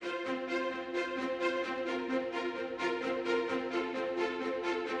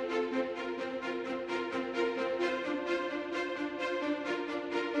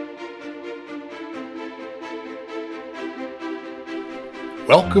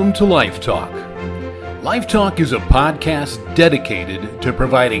Welcome to Life Talk. Life Talk is a podcast dedicated to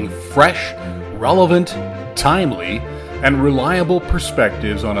providing fresh, relevant, timely, and reliable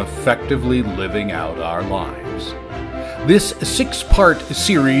perspectives on effectively living out our lives. This 6-part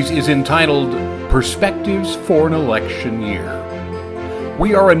series is entitled Perspectives for an Election Year.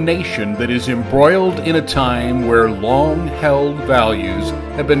 We are a nation that is embroiled in a time where long-held values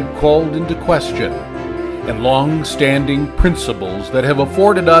have been called into question, and long-standing principles that have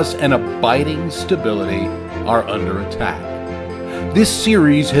afforded us an abiding stability are under attack. This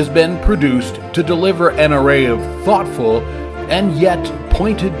series has been produced to deliver an array of thoughtful and yet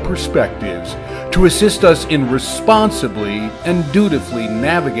pointed perspectives to assist us in responsibly and dutifully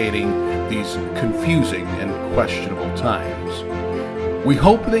navigating these confusing and questionable times. We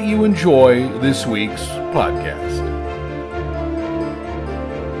hope that you enjoy this week's podcast.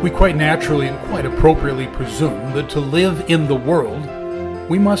 We quite naturally and quite appropriately presume that to live in the world,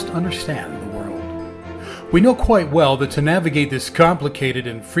 we must understand the world. We know quite well that to navigate this complicated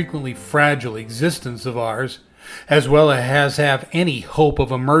and frequently fragile existence of ours, as well as have any hope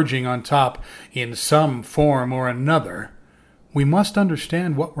of emerging on top in some form or another, we must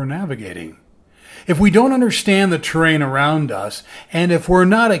understand what we're navigating. If we don't understand the terrain around us, and if we're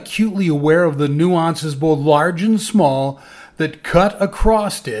not acutely aware of the nuances, both large and small, that cut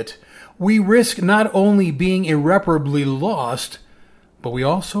across it, we risk not only being irreparably lost, but we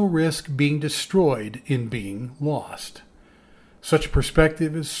also risk being destroyed in being lost. Such a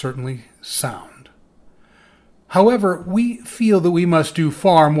perspective is certainly sound. However, we feel that we must do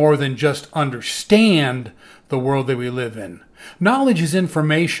far more than just understand the world that we live in. Knowledge is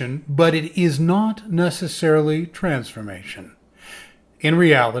information, but it is not necessarily transformation. In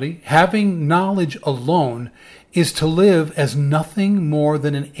reality, having knowledge alone is to live as nothing more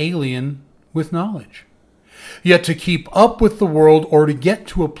than an alien with knowledge. Yet to keep up with the world, or to get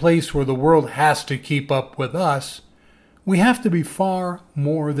to a place where the world has to keep up with us, we have to be far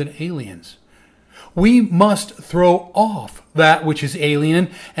more than aliens. We must throw off that which is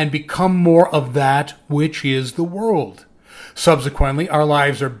alien and become more of that which is the world. Subsequently, our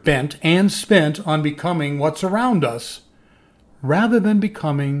lives are bent and spent on becoming what's around us, rather than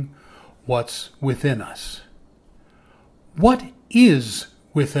becoming what's within us. What is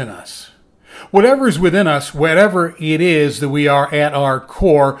within us? Whatever is within us, whatever it is that we are at our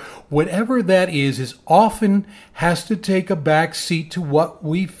core, whatever that is often has to take a back seat to what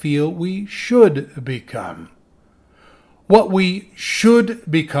we feel we should become. What we should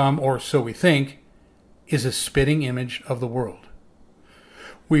become, or so we think, is a spitting image of the world.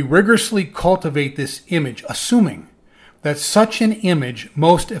 We rigorously cultivate this image, assuming that such an image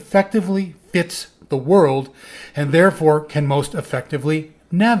most effectively fits the world, and therefore can most effectively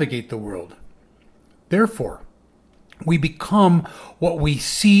navigate the world. Therefore, we become what we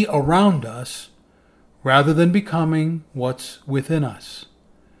see around us, rather than becoming what's within us.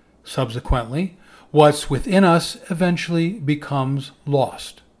 Subsequently, what's within us eventually becomes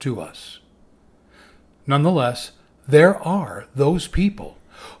lost to us. Nonetheless, there are those people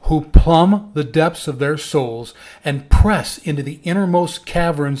who plumb the depths of their souls and press into the innermost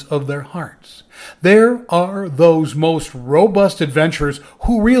caverns of their hearts. There are those most robust adventurers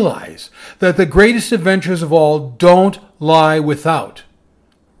who realize that the greatest adventures of all don't lie without.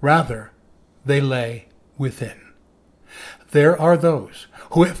 Rather, they lay within. There are those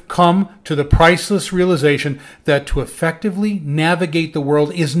who have come to the priceless realization that to effectively navigate the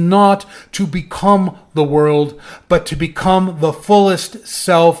world is not to become the world, but to become the fullest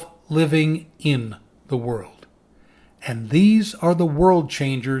self living in the world. And these are the world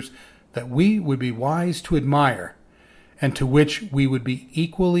changers that we would be wise to admire, and to which we would be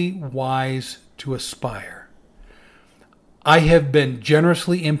equally wise to aspire. I have been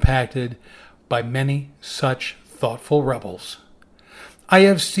generously impacted by many such thoughtful rebels. I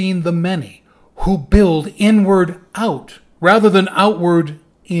have seen the many who build inward out rather than outward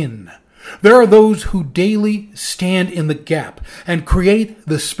in. There are those who daily stand in the gap and create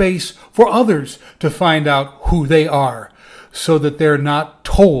the space for others to find out who they are, so that they're not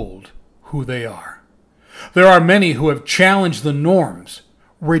told who they are. There are many who have challenged the norms,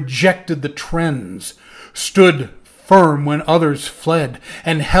 rejected the trends, stood firm when others fled,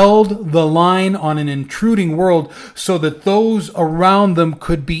 and held the line on an intruding world so that those around them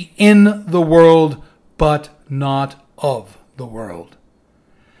could be in the world, but not of the world.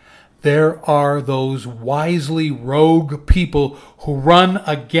 There are those wisely rogue people who run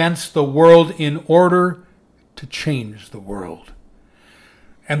against the world in order to change the world.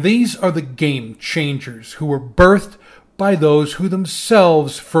 And these are the game changers who were birthed by those who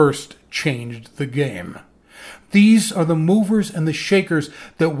themselves first changed the game. These are the movers and the shakers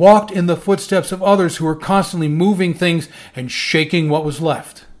that walked in the footsteps of others who were constantly moving things and shaking what was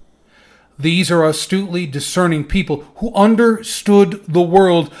left. These are astutely discerning people who understood the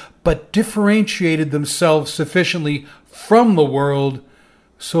world but differentiated themselves sufficiently from the world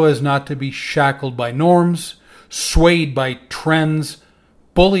so as not to be shackled by norms, swayed by trends,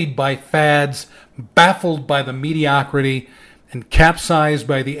 bullied by fads, baffled by the mediocrity, and capsized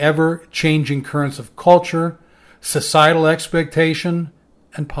by the ever-changing currents of culture, societal expectation,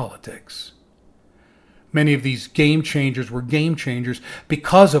 and politics. Many of these game changers were game changers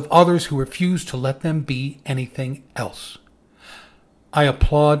because of others who refused to let them be anything else. I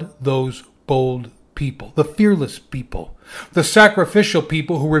applaud those bold people, the fearless people, the sacrificial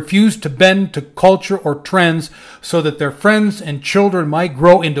people who refuse to bend to culture or trends so that their friends and children might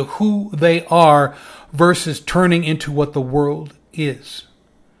grow into who they are versus turning into what the world is.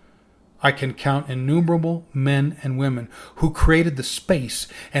 I can count innumerable men and women who created the space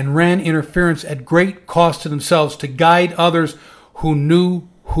and ran interference at great cost to themselves to guide others who knew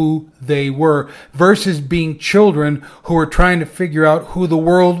who they were versus being children who were trying to figure out who the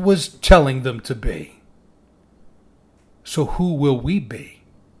world was telling them to be. So who will we be?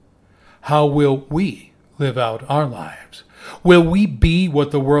 How will we live out our lives? Will we be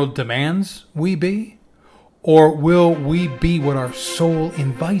what the world demands we be? Or will we be what our soul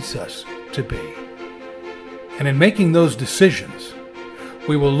invites us to be? And in making those decisions,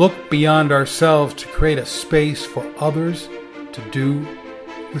 we will look beyond ourselves to create a space for others to do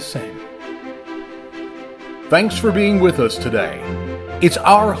the same. Thanks for being with us today. It's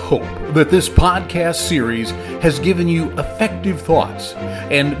our hope that this podcast series has given you effective thoughts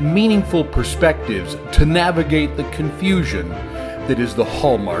and meaningful perspectives to navigate the confusion that is the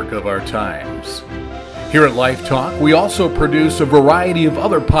hallmark of our times. Here at Life Talk, we also produce a variety of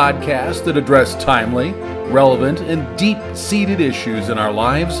other podcasts that address timely, relevant, and deep-seated issues in our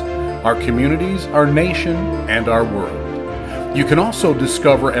lives, our communities, our nation, and our world. You can also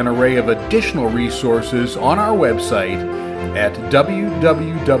discover an array of additional resources on our website at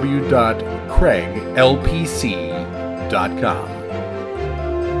www.craiglpc.com.